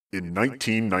In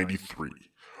 1993,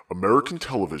 American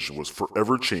television was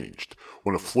forever changed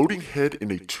when a floating head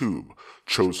in a tube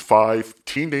chose 5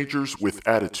 teenagers with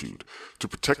attitude to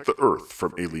protect the Earth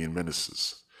from alien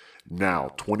menaces.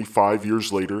 Now, 25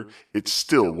 years later, it's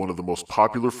still one of the most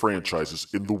popular franchises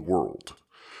in the world.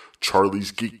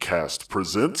 Charlie's Geekcast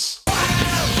presents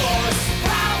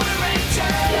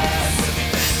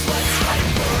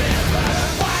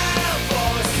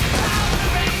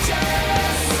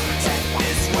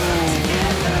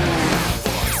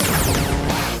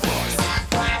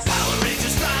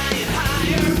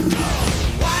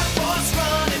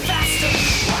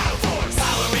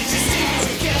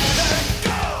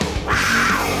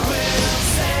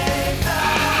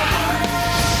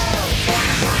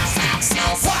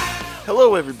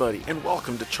Hello everybody, and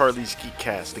welcome to Charlie's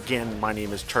Geekcast. Again, my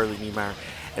name is Charlie Niemeyer,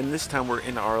 and this time we're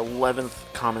in our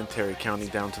 11th commentary, counting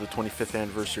down to the 25th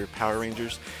anniversary of Power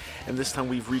Rangers, and this time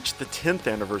we've reached the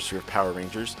 10th anniversary of Power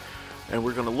Rangers, and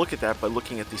we're going to look at that by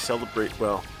looking at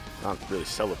the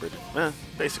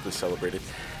basically celebrated,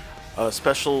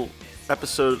 special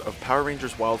episode of Power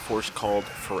Rangers Wild Force called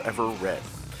Forever Red.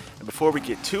 And before we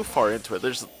get too far into it,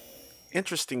 there's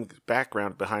interesting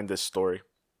background behind this story.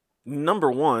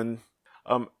 Number one,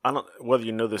 I don't whether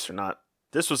you know this or not.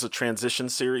 This was a transition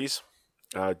series.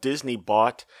 Disney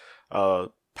bought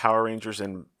Power Rangers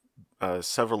and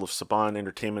several of Saban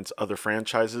Entertainment's other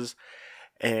franchises,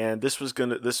 and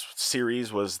this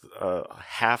series was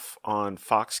half on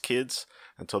Fox Kids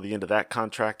until the end of that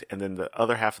contract, and then the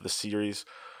other half of the series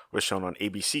was shown on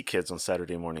ABC Kids on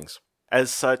Saturday mornings. As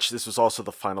such, this was also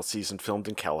the final season filmed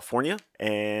in California,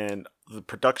 and the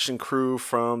production crew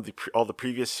from all the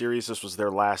previous series, this was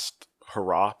their last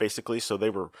hurrah, basically. So they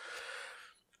were,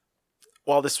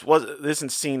 while this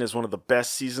isn't seen as one of the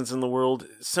best seasons in the world,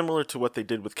 similar to what they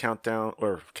did with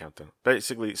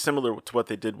basically similar to what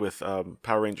they did with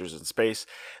Power Rangers in Space,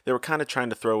 they were kind of trying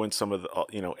to throw in some of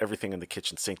the, everything in the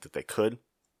kitchen sink that they could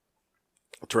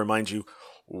to remind you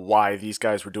why these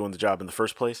guys were doing the job in the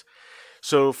first place.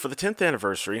 So for the 10th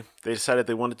anniversary, they decided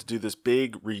they wanted to do this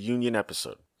big reunion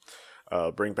episode.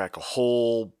 Bring back a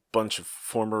whole bunch of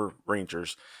former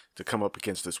Rangers to come up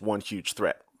against this one huge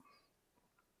threat.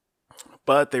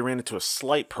 But they ran into a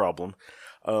slight problem.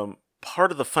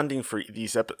 Part of the funding for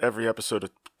every episode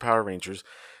of Power Rangers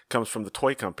comes from the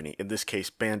toy company, in this case,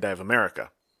 Bandai of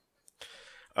America.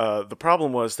 The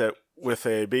problem was that with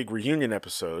a big reunion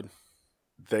episode,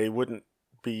 they wouldn't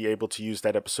be able to use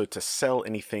that episode to sell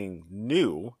anything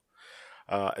new,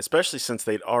 especially since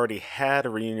they'd already had a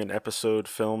reunion episode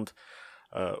filmed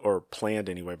or planned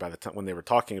anyway by the time when they were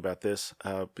talking about this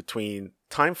between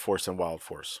Time Force and Wild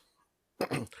Force,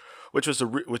 which is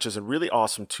a really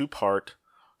awesome 2-part,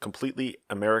 completely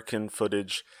American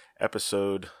footage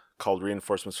episode called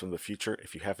Reinforcements from the Future.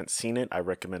 If you haven't seen it, I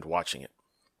recommend watching it.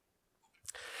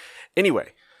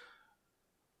 Anyway,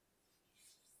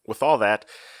 with all that,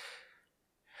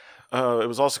 it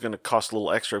was also going to cost a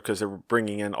little extra because they were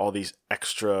bringing in all these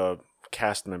extra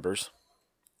cast members.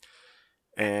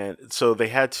 And so they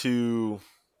had to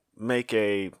make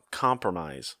a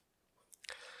compromise.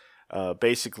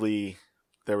 Basically,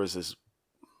 there was this...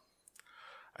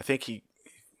 I think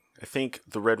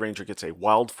the Red Ranger gets a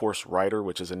Wild Force Rider,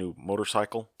 which is a new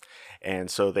motorcycle. And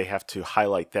so they have to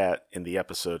highlight that in the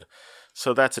episode.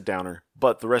 So that's a downer.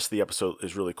 But the rest of the episode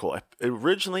is really cool.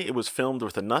 Originally, it was filmed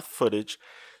with enough footage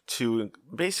to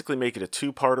basically make it a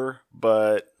 2-parter,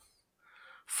 but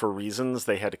for reasons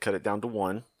they had to cut it down to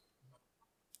 1.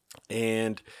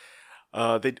 And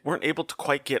they weren't able to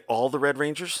quite get all the Red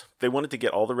Rangers. They wanted to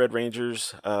get all the Red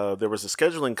Rangers. There was a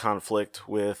scheduling conflict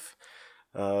with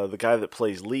the guy that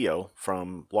plays Leo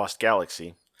from Lost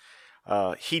Galaxy.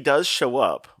 He does show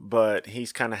up, but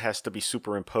he's kind of has to be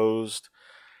superimposed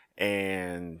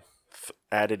and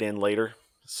added in later.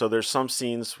 So there's some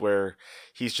scenes where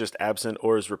he's just absent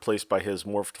or is replaced by his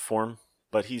morphed form,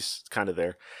 but he's kind of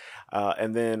there.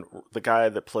 And then the guy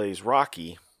that plays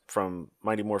Rocky from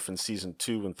Mighty Morphin Season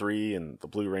 2 and 3 and the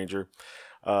Blue Ranger,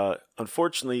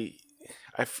 unfortunately,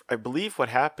 I believe what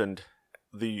happened,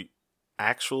 the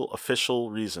actual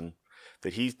official reason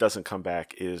that he doesn't come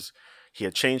back is he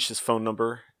had changed his phone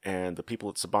number and the people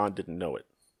at Saban didn't know it.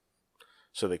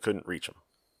 So they couldn't reach him.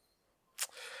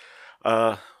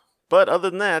 But other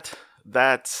than that,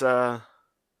 that's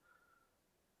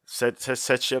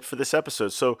sets you up for this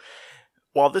episode. So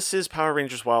while this is Power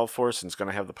Rangers Wild Force and it's going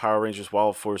to have the Power Rangers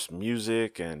Wild Force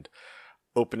music and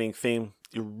opening theme,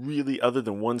 you really, other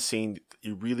than one scene,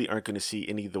 you really aren't going to see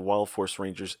any of the Wild Force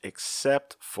Rangers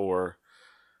except for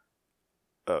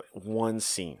one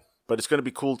scene. But it's going to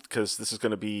be cool because this is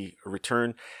going to be a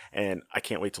return, and I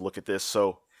can't wait to look at this.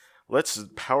 So Let's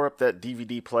power up that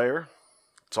DVD player.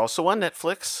 It's also on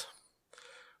Netflix,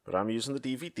 but I'm using the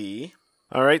DVD.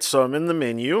 All right, so I'm in the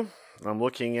menu. I'm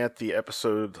looking at the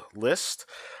episode list.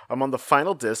 I'm on the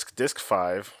final disc, disc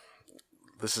 5.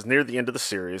 This is near the end of the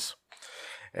series.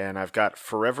 And I've got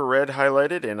Forever Red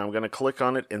highlighted, and I'm going to click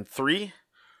on it in 3,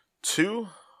 2,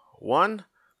 1,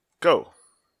 go.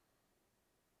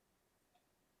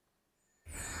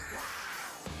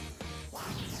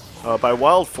 By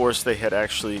Wild Force, they had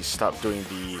actually stopped doing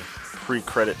the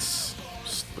pre-credits,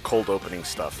 the cold opening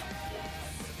stuff.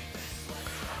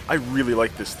 I really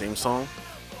like this theme song.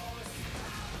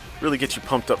 Really gets you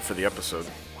pumped up for the episode.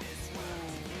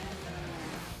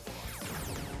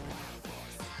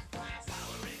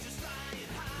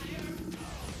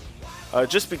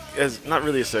 Not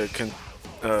really as a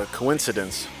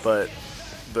coincidence, but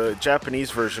the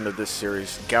Japanese version of this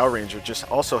series, Gao Ranger,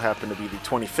 just also happened to be the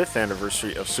 25th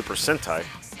anniversary of Super Sentai.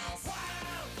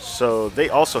 So they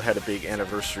also had a big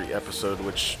anniversary episode,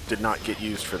 which did not get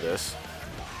used for this,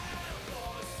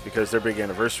 because their big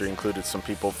anniversary included some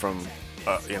people from,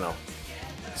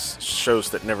 shows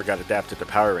that never got adapted to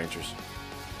Power Rangers.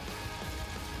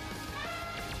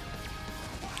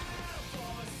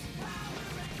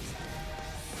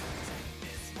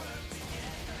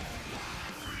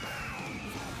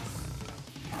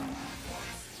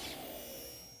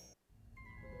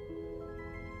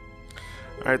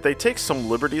 Alright, they take some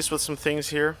liberties with some things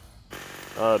here.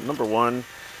 Number one,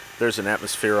 there's an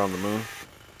atmosphere on the moon.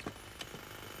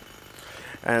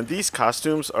 And these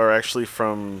costumes are actually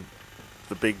from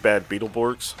the big bad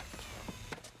Beetleborgs.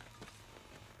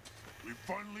 We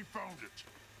finally found it.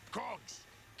 Cogs,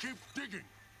 keep digging.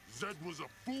 Zed was a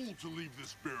fool to leave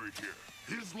this buried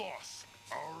here. His loss,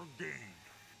 our gain.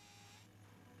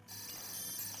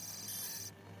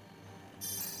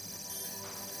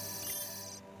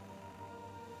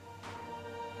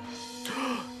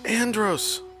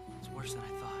 Andros! It's worse than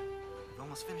I thought. We've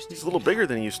almost finished. He's a little bigger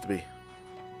than he used to be.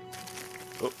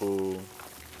 Uh-oh.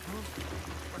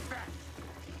 What's that?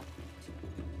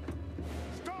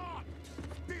 Stop!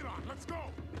 Delon, let's go!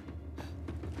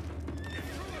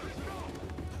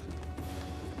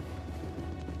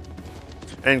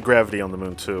 And gravity on the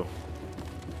moon, too.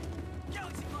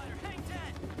 Galaxy glider, hang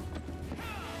dead.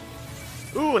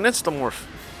 Ooh, an Instamorph.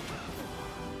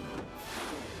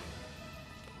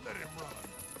 Let him run.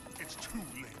 It's too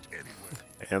late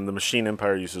anyway. And the Machine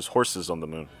Empire uses horses on the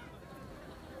moon.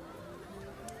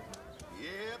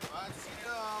 Yep, I've seen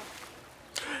it all.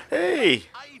 Hey!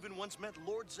 I even once met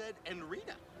Lord Zed and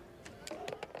Rita.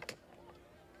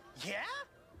 Yeah?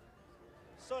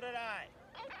 So did I.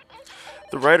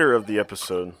 The writer of the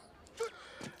episode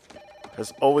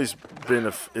has always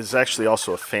been is actually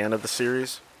also a fan of the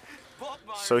series.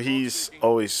 So he's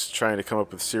always trying to come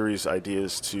up with series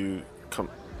ideas to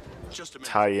Just a minute.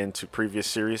 tie into previous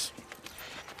series.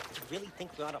 You really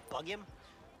think we ought to bug him?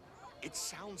 It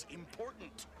sounds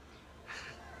important.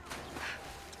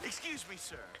 Excuse me,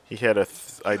 sir. He had a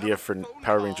idea for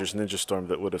Power Rangers Ninja Storm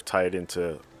that would have tied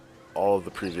into all of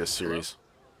the previous series.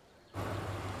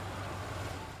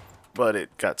 But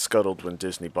it got scuttled when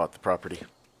Disney bought the property.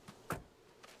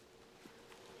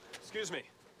 Excuse me.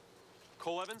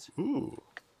 Cole Evans? Ooh.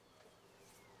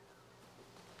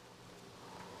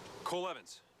 Cole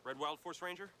Evans, Red Wild Force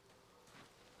Ranger?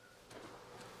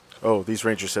 Oh, these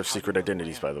Rangers have secret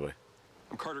identities, by the way.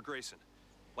 I'm Carter Grayson,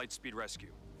 Lightspeed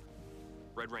Rescue.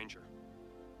 Red Ranger.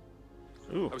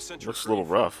 Ooh, I was sent to looks a recruit little you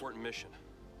for an rough. important mission.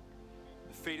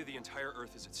 The fate of the entire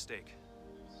Earth is at stake.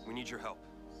 We need your help.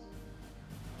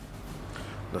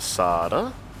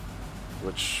 Nasada,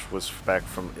 which was back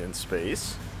from in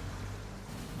space.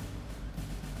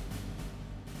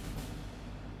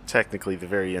 Technically the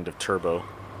very end of Turbo.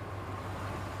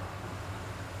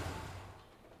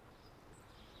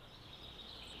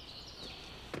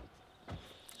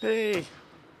 Hey!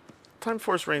 Time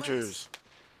Force Rangers!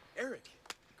 Eric,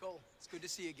 Cole, it's good to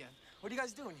see you again. What are you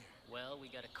guys doing here? Well, we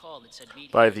got a call that said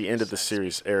meeting. By the end of the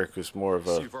series, Eric was more of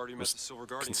So a you've already met the Silver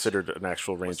Guardians. considered an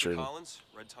actual Wesley ranger and Collins,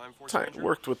 Red Time Force Ranger.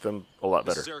 worked with them a lot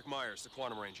This better. is Eric Myers, the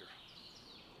Quantum Ranger.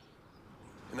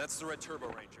 And that's the Red Turbo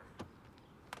Ranger.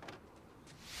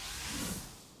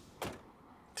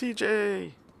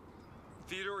 TJ!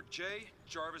 Theodore J.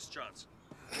 Jarvis Johnson.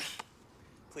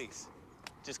 Please,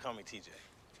 just call me TJ.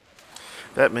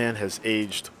 That man has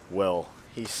aged well.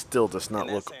 He still does not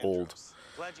And that's look old. Andros.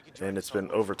 Glad you could join And us it's been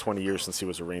on over 20 years since he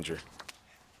was a ranger.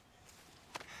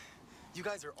 You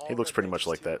guys are all He looks Red pretty much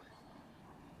like Rangers,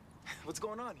 that. too. What's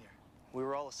going on here? We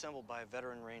were all assembled by a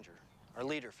veteran ranger, our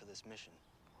leader for this mission.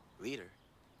 Leader.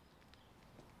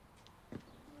 I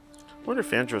wonder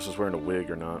if Andros is wearing a wig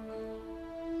or not.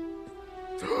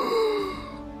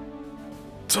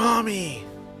 Tommy!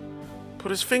 Put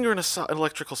his finger in an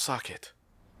electrical socket.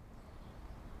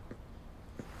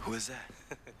 Who is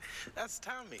that? That's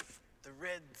Tommy, the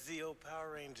Red Zeo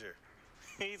Power Ranger.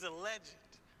 He's a legend.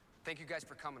 Thank you guys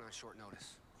for coming on short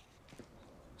notice.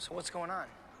 So what's going on?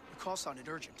 The call sounded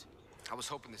urgent. I was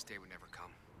hoping this day would never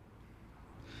come.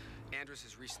 Andrus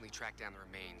has recently tracked down the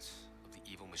remains of the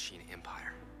evil machine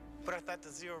empire. But I thought the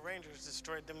Zeo Rangers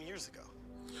destroyed them years ago.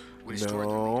 We destroyed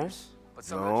their No. leaders, but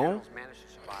some of the No. generals managed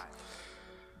to survive.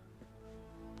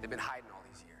 They've been hiding all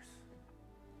these years.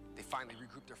 They finally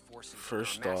regrouped their forces. and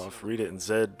First are amassing off, a Rita and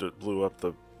Zed blew up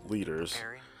the leaders,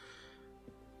 preparing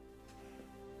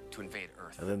to invade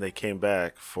Earth. and then they came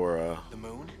back for The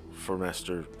moon? for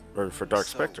Dark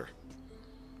So, Spectre.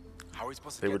 How are we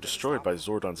supposed to They get were there to destroyed stop by them?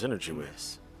 Zordon's energy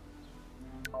waves.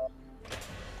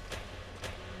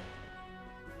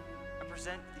 I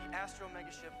present the Astro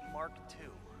Megaship Mark II.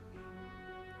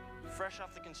 Fresh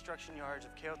off the construction yards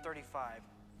of KO-35,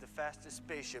 the fastest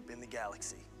spaceship in the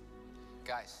galaxy.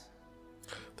 Guys,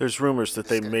 There's rumors that This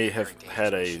they is gonna may be a have very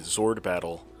had a dangerous Zord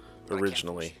battle But I can't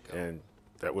originally, force you to go. and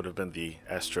that would have been the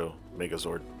Astro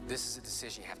Megazord, this is a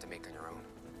decision you have to make on your own.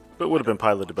 but would have been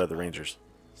piloted by the Rangers.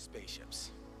 Spaceships,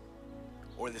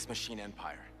 or this machine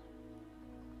empire.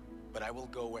 But I will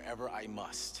go wherever I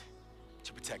must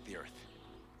to protect the Earth.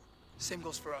 Same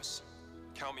goes for us.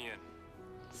 Count me in.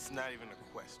 It's not even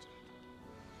a question.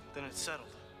 Then it's settled.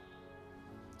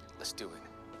 Let's do it.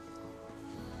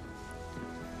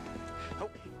 Oh,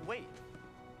 wait.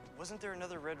 Wasn't there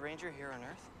another Red Ranger here on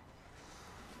Earth?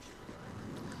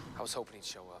 I was hoping he'd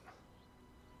show up,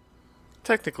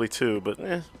 Technically two, but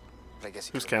but I guess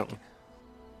he who's couldn't make counting?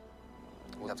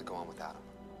 it. We'll have to go on without him.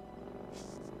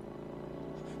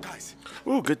 Guys,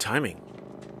 Ooh, good timing.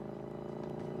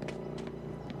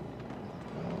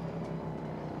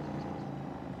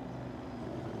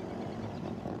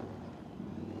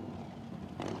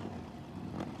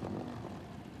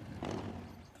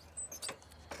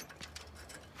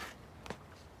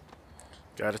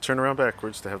 Gotta turn around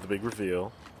backwards to have the big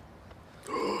reveal.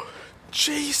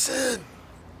 Jason!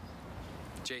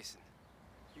 Jason,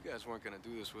 You guys weren't gonna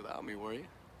do this without me, were you?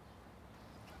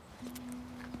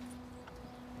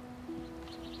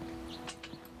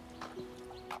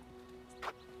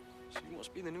 So you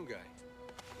must be the new guy.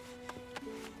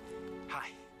 Hi,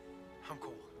 I'm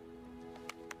Cole.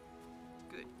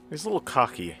 Good. He's a little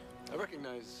cocky. I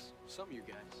recognize some of you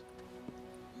guys.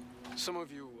 Some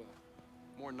of you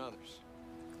more than others.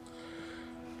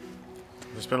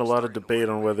 There's been a lot of debate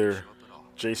on whether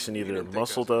Jason You either didn't think I was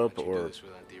muscled gonna up let you do or this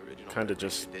without the original kind of Red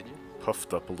just Ranger, did you?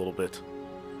 puffed up a little bit.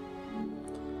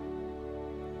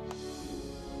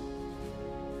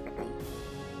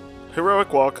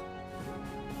 Heroic walk.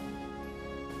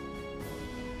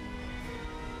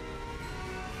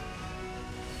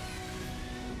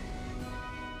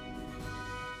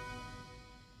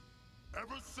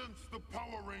 Ever since the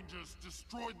Power Rangers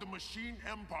destroyed the Machine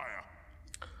Empire,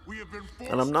 we have been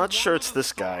forced And I'm not to sure wander it's the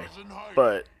this guy, stars and hide.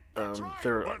 but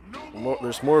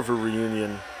there's more of a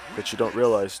reunion that you don't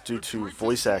realize due to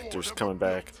voice actors coming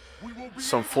back.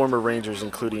 Some former Rangers,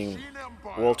 including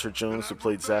Walter Jones, who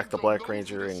played Zack the Black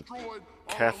Ranger, and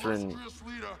Catherine,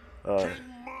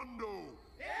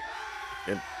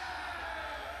 and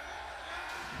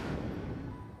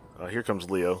here comes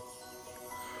Leo.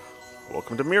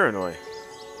 Welcome to Miranoi.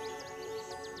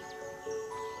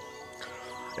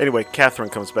 Anyway, Catherine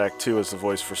comes back too as the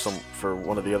voice for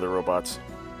one of the other robots.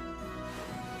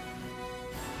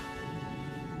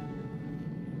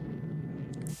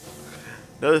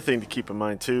 Another thing to keep in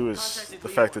mind too is the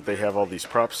fact that they have all these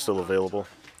props still available.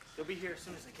 They'll be here as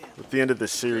soon as they can. At the end of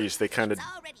this series, they kind of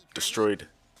destroyed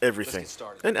everything. Let's get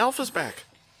started. And Alpha's back.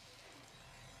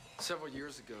 Several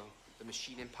years ago, the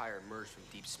machine empire emerged from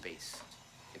deep space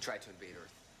and tried to invade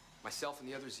Earth. Myself and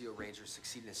the other Zeo Rangers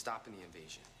succeeded in stopping the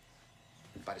invasion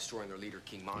by destroying their leader,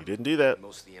 King Mondo. You didn't do that. And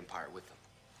most of the empire with them.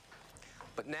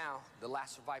 But now, the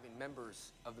last surviving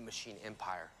members of the machine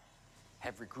empire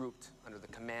have regrouped under the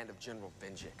command of General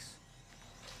Venjix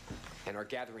and are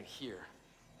gathering here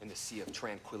in the Sea of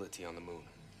Tranquility on the moon.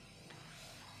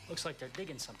 Looks like they're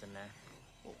digging something there.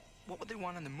 Well, what would they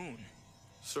want on the moon?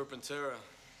 Serpentera.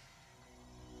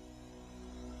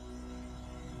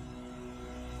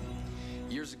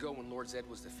 Years ago, when Lord Zed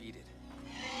was defeated,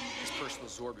 his personal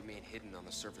Zord remained hidden on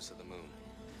the surface of the moon.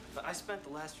 But I spent the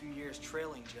last few years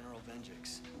trailing General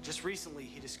Venjix. Just recently,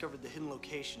 he discovered the hidden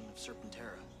location of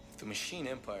Serpentera. if the Machine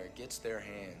Empire gets their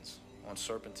hands on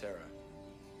Serpentera,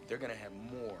 they're gonna have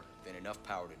more than enough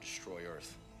power to destroy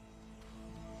Earth.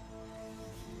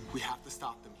 We have to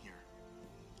stop them here,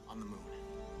 on the moon.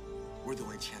 We're the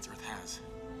only chance Earth has.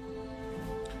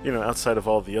 You know, outside of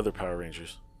all the other Power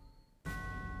Rangers.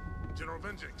 General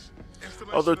Vengeance,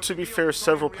 Although, to be fair, a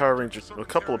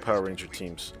couple of Power Ranger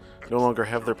teams no longer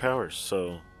have their powers,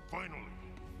 so... Finally,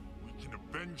 we can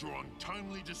avenge your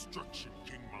untimely destruction,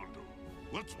 King Mondo.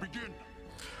 Let's begin.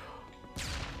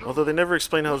 Although they never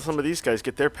explain how some of these guys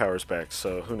get their powers back,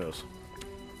 so who knows.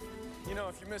 You know,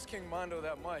 if you miss King Mondo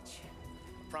that much,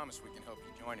 I promise we can help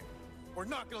you join him. We're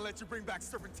not gonna let you bring back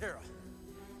Serpentera.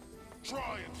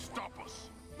 Try and stop us.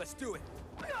 Let's do it.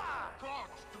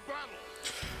 Fox, to battle.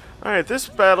 Alright, this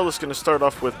battle is going to start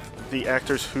off with the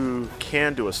actors who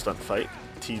can do a stunt fight.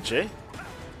 TJ.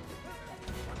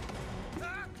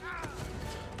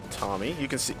 Tommy.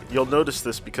 You'll notice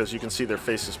this because you can see their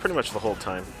faces pretty much the whole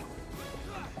time.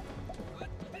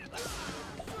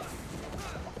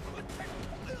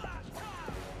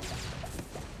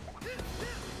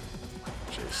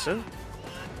 Jason.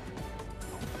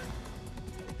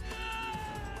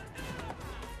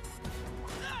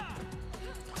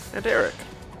 And Eric.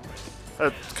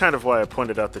 That's kind of why I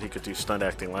pointed out that he could do stunt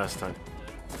acting last time.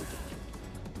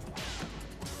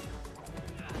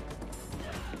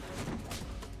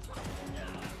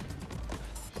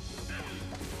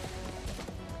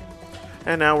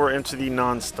 And now we're into the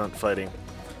non-stunt fighting.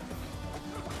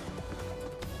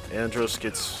 Andros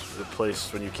gets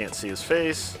replaced when you can't see his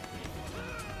face.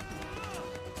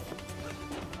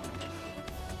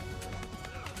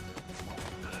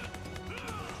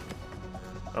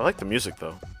 I like the music,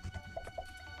 though.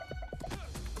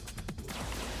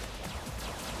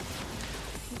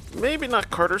 Maybe not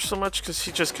Carter so much, because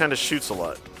he just kind of shoots a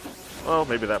lot. Well,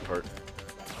 maybe that part.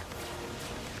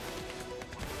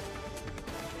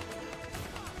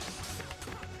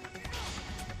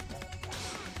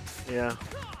 Yeah.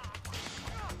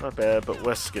 Not bad, but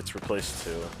Wes gets replaced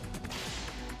too.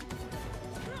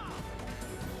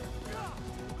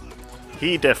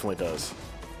 He definitely does.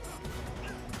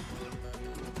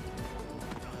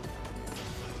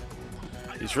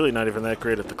 He's really not even that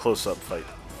great at the close-up fight.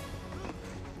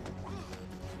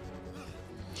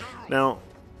 Now,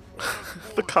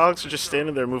 the cogs are just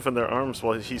standing there moving their arms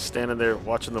while he's standing there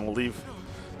watching them leave.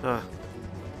 That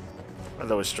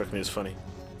always struck me as funny.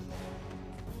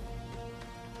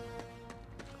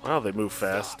 Wow, they move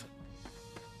fast.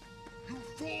 You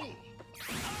fool!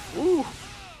 Ooh!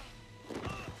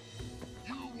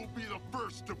 You will be the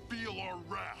first to feel our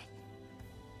wrath.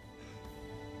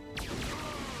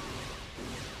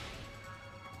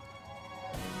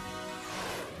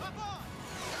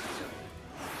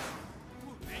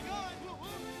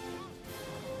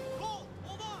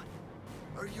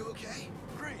 Are you okay?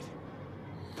 Great.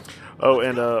 Oh,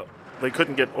 and they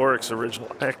couldn't get Auric's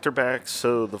original actor back,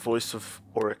 so the voice of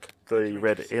Auric, the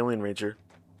Red Alien Ranger,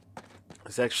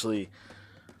 is actually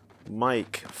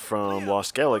Mike from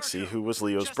Lost Galaxy, who was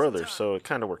Leo's brother, so it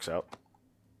kind of works out.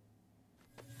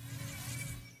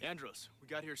 Andros, we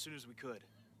got here as soon as we could.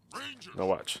 Rangers! Now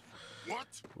watch. What?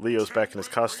 Leo's back in his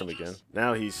costume again.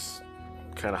 Now he's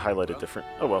kind of highlighted different.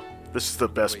 Oh well, this is the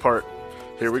best part.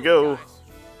 Here we go.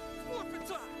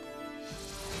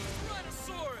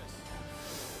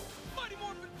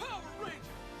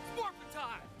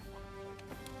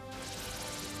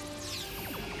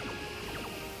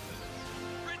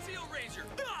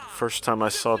 First time I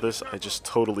saw this, I just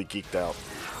totally geeked out.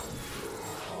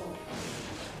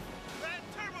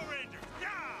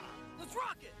 Let's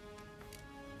rock it.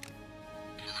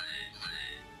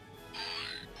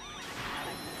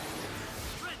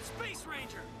 Red Space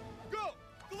Ranger. Go,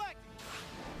 Galactic.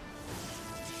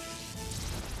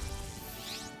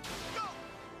 Go,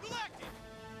 Galactic.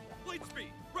 Blade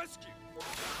speed, rescue.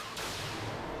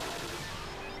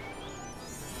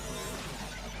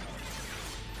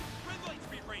 Red light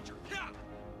speed Ranger. Yeah.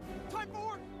 Time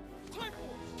forward. Time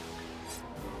force.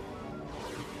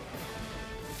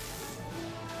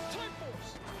 Time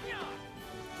force. Yeah.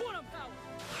 Quantum power.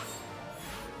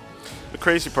 The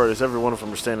crazy part is every one of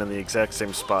them are standing in the exact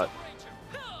same spot.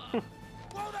 World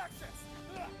access.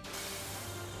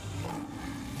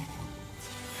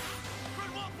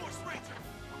 Red Wall Force Ranger.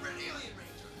 Red Alien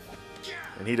Ranger.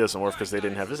 Yeah. And he doesn't work because they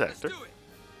didn't have his actor. Let's do it.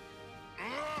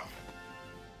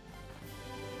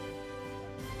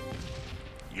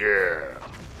 Yeah.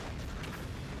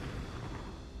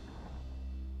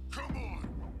 Come on.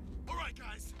 All right,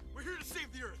 guys. We're here to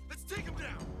save the Earth. Let's take him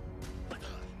down.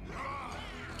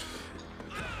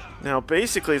 Now,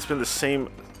 basically, it's been the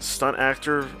same stunt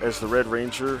actor as the Red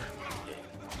Ranger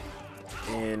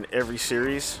in every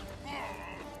series.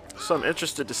 So I'm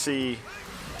interested to see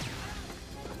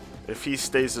if he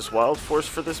stays as Wild Force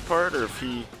for this part, or if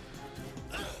he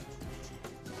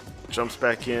jumps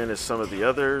back in as some of the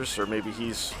others, or maybe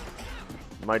he's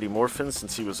Mighty Morphin,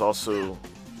 since he was also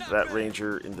that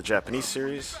Ranger in the Japanese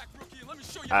series.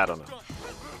 I don't know.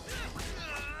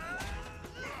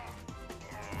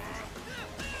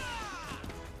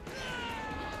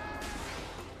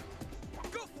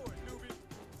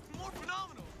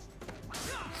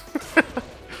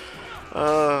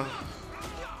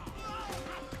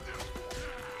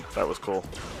 That was cool.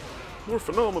 More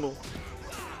phenomenal.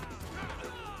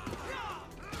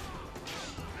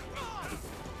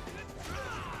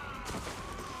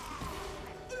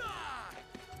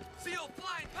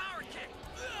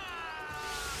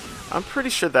 I'm pretty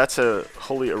sure that's a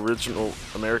wholly original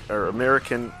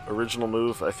American original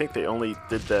move. I think they only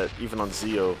did that even on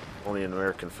Zeo, only in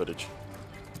American footage.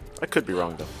 I could be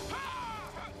wrong though.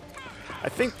 I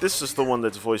think this is the one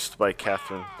that's voiced by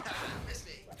Catherine.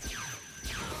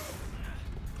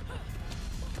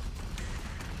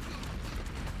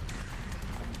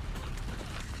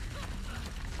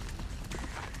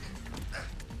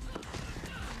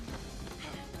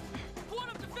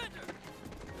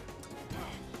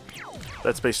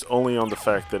 That's based only on the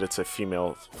fact that it's a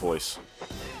female voice.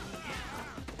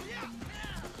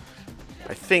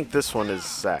 I think this one is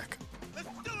Zack.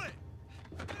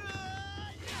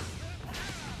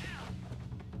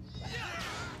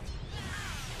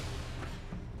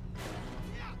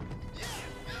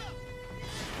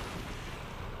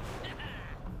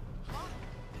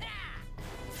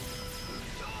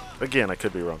 Again, I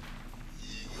could be wrong.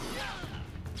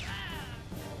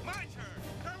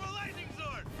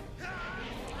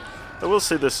 I will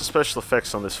say this, the special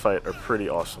effects on this fight are pretty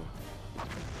awesome.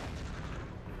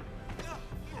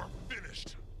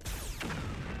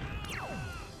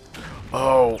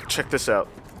 Oh, check this out.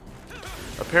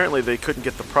 Apparently they couldn't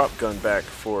get the prop gun back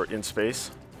for In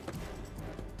Space.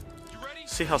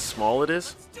 See how small it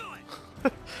is?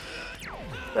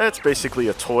 That's basically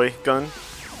a toy gun.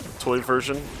 Toy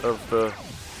version of the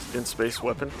In Space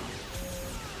weapon.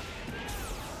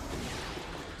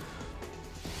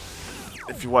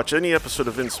 If you watch any episode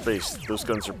of In Space, those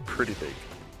guns are pretty big.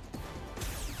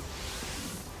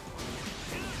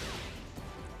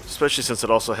 Especially since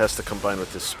it also has to combine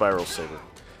with this spiral saber.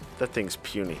 That thing's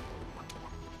puny.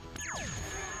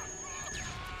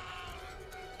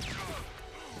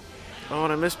 Oh,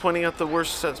 and I missed pointing out the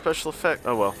worst special effect.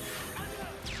 Oh well.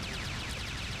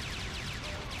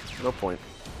 No point.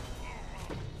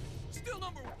 Still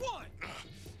number one.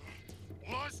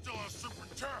 Well, I still have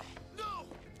Super Terror. No.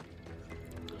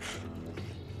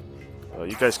 Oh,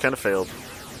 you guys kind of failed.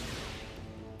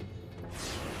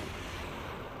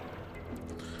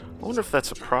 I wonder if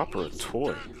that's a prop or a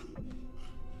toy.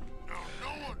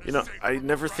 You know, I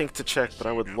never think to check, but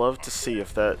I would love to see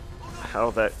if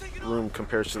how that room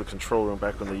compares to the control room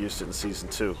back when they used it in Season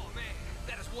 2.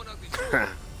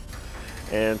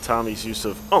 And Tommy's use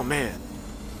of, oh man.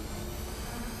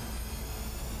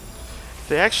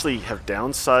 They actually have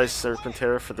downsized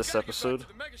Serpentera for this episode.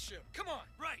 Come on,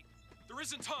 right. There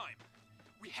isn't time.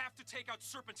 We have to take out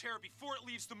Serpentera before it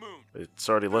leaves the moon. It's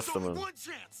already left the moon. One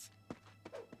chance.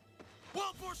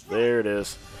 There it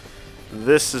is.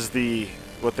 This is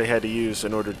what they had to use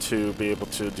in order to be able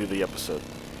to do the episode.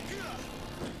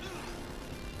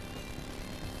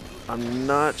 I'm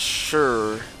not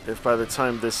sure if by the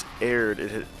time this aired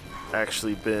it had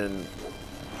actually been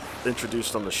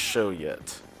introduced on the show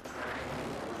yet.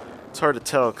 It's hard to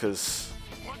tell because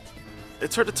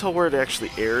it's hard to tell where it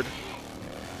actually aired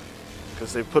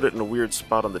because they put it in a weird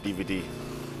spot on the DVD.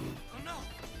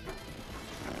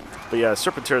 But yeah,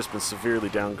 Serpentera's been severely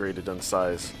downgraded on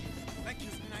size. That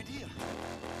gives me an idea.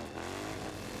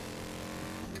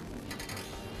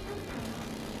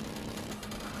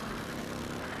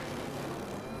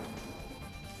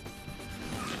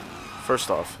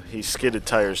 First off, he skidded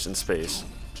tires in space.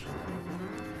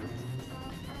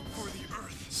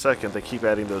 Second, they keep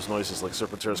adding those noises like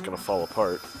Serpentera's gonna fall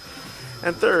apart.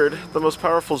 And third, the most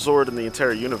powerful Zord in the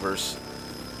entire universe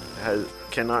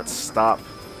cannot stop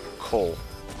Cole.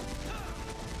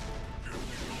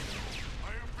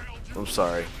 I'm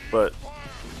sorry, but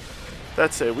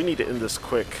that's it. We need to end this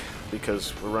quick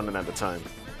because we're running out of time.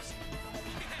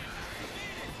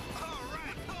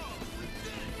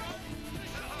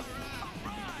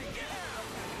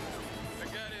 I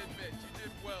gotta admit, you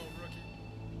did well, rookie.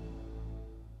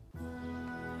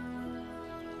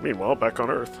 Meanwhile, back on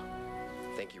Earth.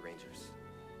 Thank you, Rangers.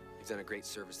 You've done a great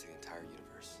service to the entire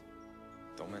universe.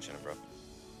 Don't mention it, bro.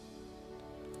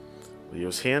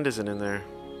 Leo's hand isn't in there.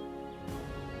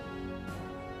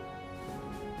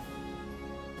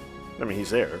 I mean,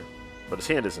 he's there, but his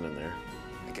hand isn't in there.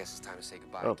 I guess it's time to say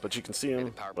goodbye. Oh, but you can see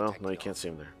him. Well, no, you can't see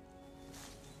him there.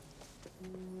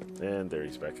 And there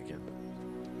he's back again.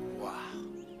 Wow.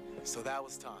 So that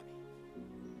was Tommy.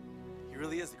 He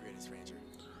really is the greatest ranger.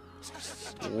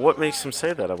 What makes him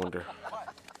say that, I wonder?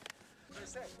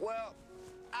 Well,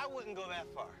 I wouldn't go that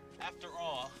far. After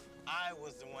all, I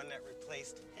was the one that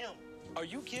replaced him. Are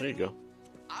you kidding? There you go. me?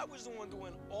 I was the one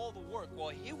doing all the work while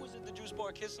he was at the juice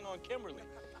bar kissing on Kimberly.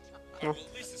 Well,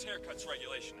 at least his haircut's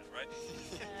regulation, then, right?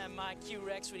 My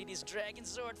Q-Rex would eat his dragon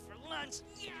sword for lunch.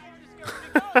 Hey,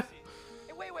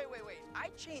 wait. I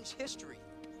changed history.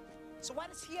 So why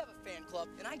does he have a fan club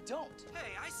and I don't?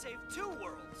 Hey, I saved 2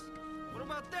 worlds. What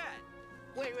about that?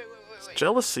 Wait.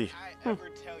 Jealousy. I ever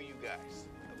tell you guys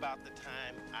about the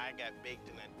time I got baked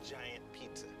in a giant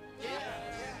pizza?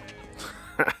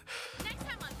 Next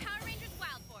time on Power Rangers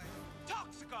Wild Force.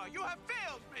 Toxica, you have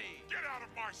failed me! Get out of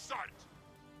my sight!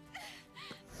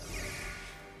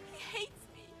 He hates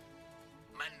me.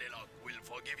 Mandalot will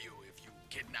forgive you if you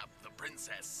kidnap the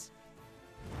princess.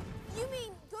 You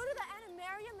mean go to the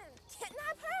animarium and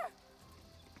kidnap her?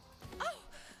 Oh!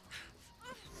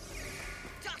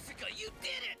 Toxica, you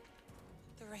did it!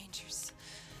 The Rangers.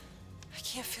 I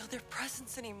can't feel their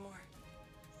presence anymore.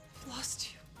 I've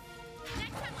lost you.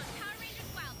 Next time on Power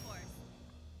Rangers Wild Force.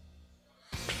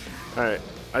 Alright,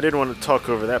 I didn't want to talk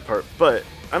over that part, but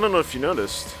I don't know if you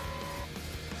noticed,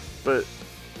 but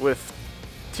with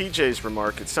TJ's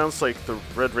remark, it sounds like the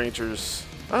Red Rangers...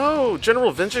 Oh,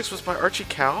 General Vengeance was by Archie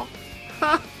Cow?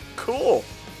 Ha! Cool!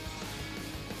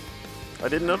 I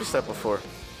didn't notice that before.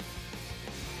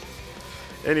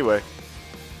 Anyway.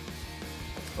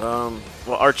 Well,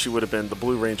 Archie would have been the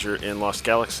Blue Ranger in Lost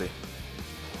Galaxy.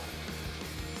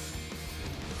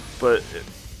 But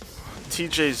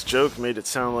TJ's joke made it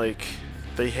sound like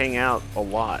they hang out a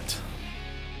lot.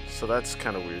 So that's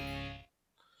kind of weird.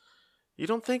 You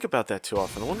don't think about that too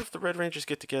often. I wonder if the Red Rangers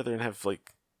get together and have,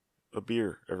 like, a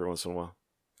beer every once in a while.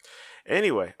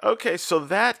 Anyway, okay, so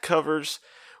that covers...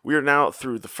 We are now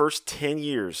through the first 10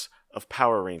 years of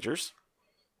Power Rangers.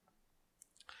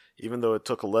 Even though it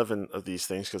took 11 of these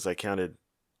things because I counted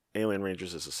Alien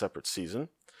Rangers as a separate season.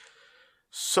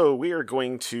 So we are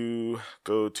going to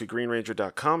go to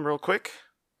greenranger.com real quick.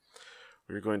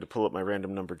 We're going to pull up my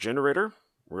random number generator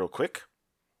real quick.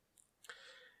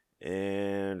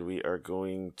 And we are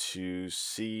going to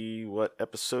see what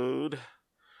episode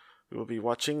we will be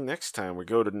watching next time. We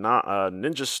go to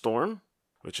Ninja Storm,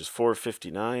 which is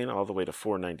 459 all the way to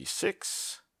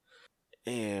 496.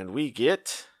 And we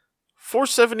get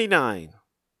 479,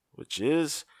 which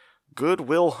is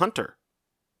Goodwill Hunter.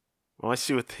 Well, I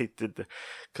see what they did there,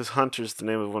 because Hunter's the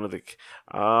name of one of the...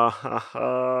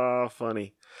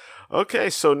 funny. Okay,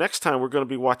 so next time we're going to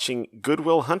be watching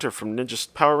Goodwill Hunter from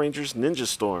Power Rangers Ninja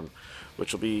Storm,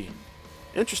 which will be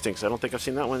interesting, because I don't think I've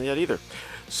seen that one yet either.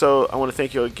 So I want to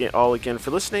thank you all again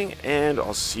for listening, and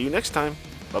I'll see you next time.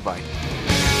 Bye-bye.